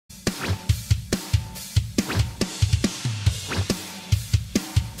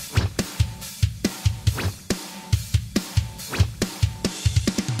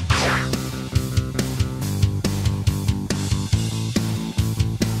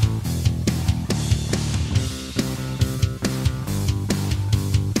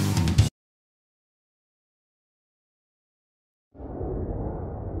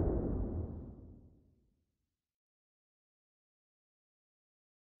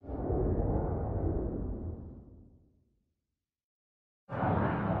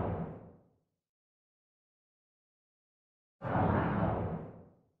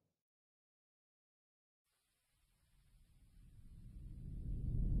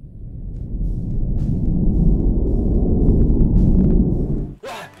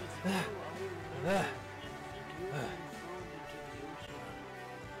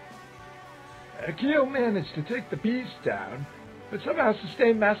managed to take the beast down, but somehow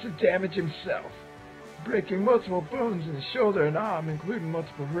sustained massive damage himself, breaking multiple bones in his shoulder and arm, including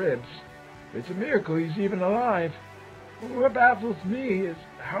multiple ribs. It's a miracle he's even alive. What baffles me is,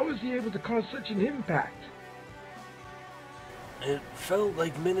 how was he able to cause such an impact? It felt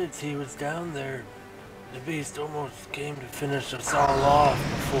like minutes he was down there. The beast almost came to finish us all off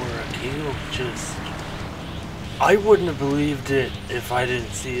before Akheel just... I wouldn't have believed it if I didn't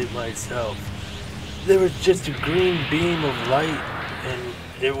see it myself. There was just a green beam of light, and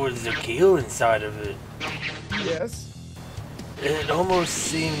it was Akheel inside of it. Yes? It almost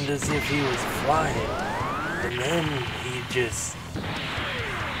seemed as if he was flying, and then he just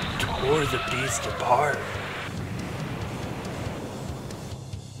tore the beast apart.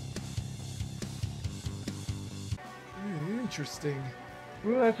 Interesting.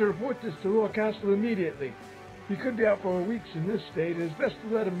 We'll have to report this to Lord Castle immediately. He could be out for weeks in this state. It is best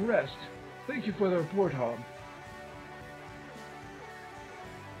to let him rest. Thank you for the report, Hom.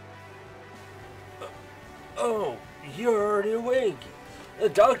 Oh, you're already awake. The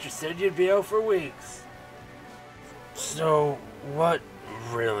doctor said you'd be out for weeks. So, what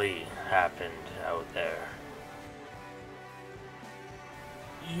really happened out there?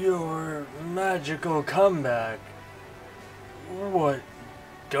 Your magical comeback. What,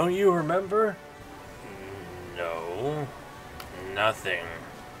 don't you remember? No, nothing.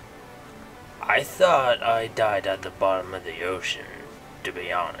 I thought I died at the bottom of the ocean, to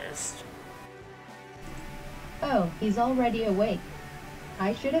be honest. Oh, he's already awake.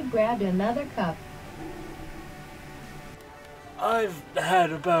 I should have grabbed another cup. I've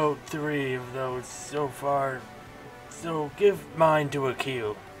had about 3 of those so far, so give mine to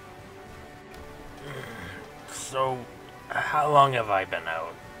Akheel. So, how long have I been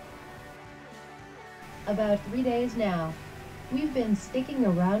out? About 3 days now. We've been sticking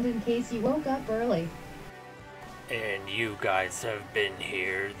around in case you woke up early. And you guys have been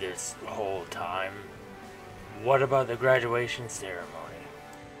here this whole time? What about the graduation ceremony?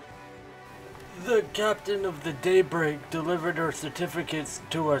 The captain of the Daybreak delivered our certificates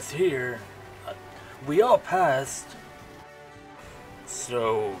to us here. We all passed.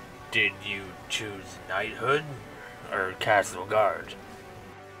 So, did you choose knighthood or castle guard?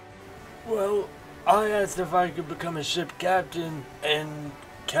 Well, I asked if I could become a ship captain, and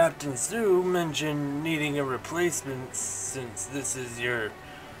Captain Sue mentioned needing a replacement since this is your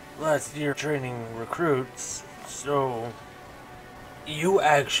last year training recruits. So, you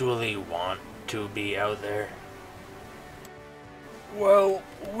actually want to be out there? Well,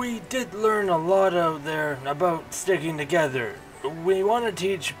 we did learn a lot out there about sticking together. We want to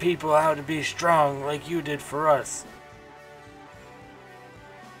teach people how to be strong like you did for us.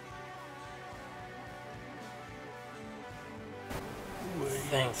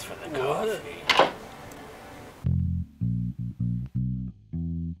 Thanks for the coffee.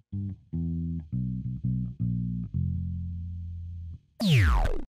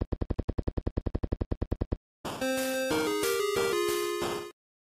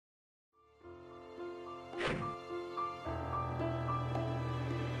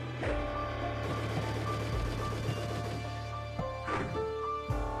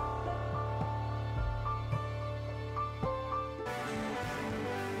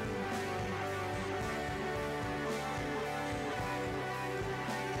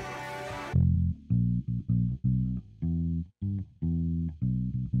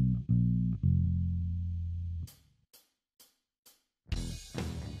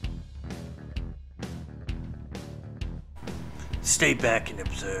 Stay back and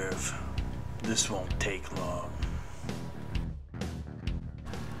observe. This won't take long.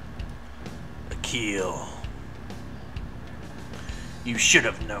 Akheel. You should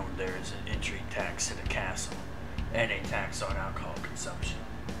have known there is an entry tax to the castle, and a tax on alcohol consumption.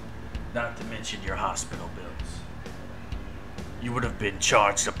 Not to mention your hospital bills. You would have been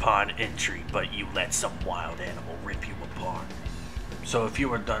charged upon entry, but you let some wild animal rip you apart. So if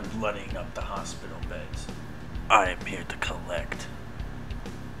you are done blooding up the hospital beds, I am here to collect.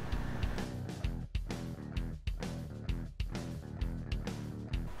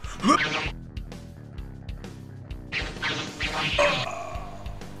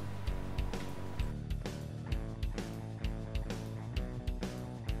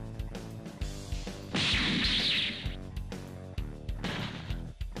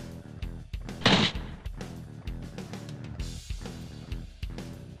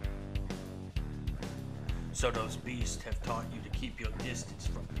 So those beasts have taught you to keep your distance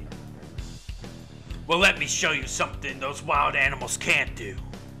from me. Well, let me show you something those wild animals can't do.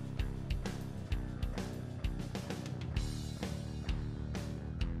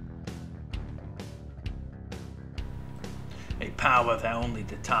 power that only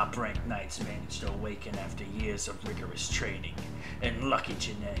the top-ranked knights manage to awaken after years of rigorous training and lucky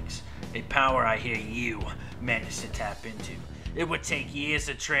genetics. A power I hear you managed to tap into. It would take years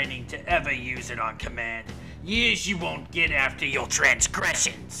of training to ever use it on command. Years you won't get after your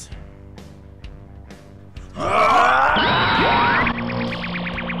transgressions.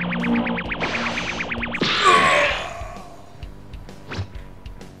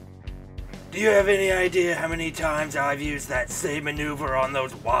 Do you have any idea how many times I've used that same maneuver on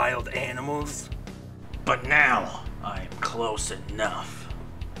those wild animals? But now, I am close enough.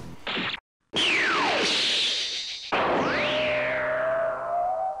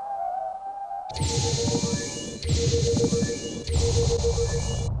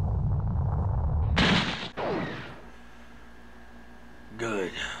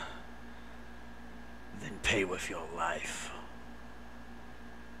 Good. Then pay with your life.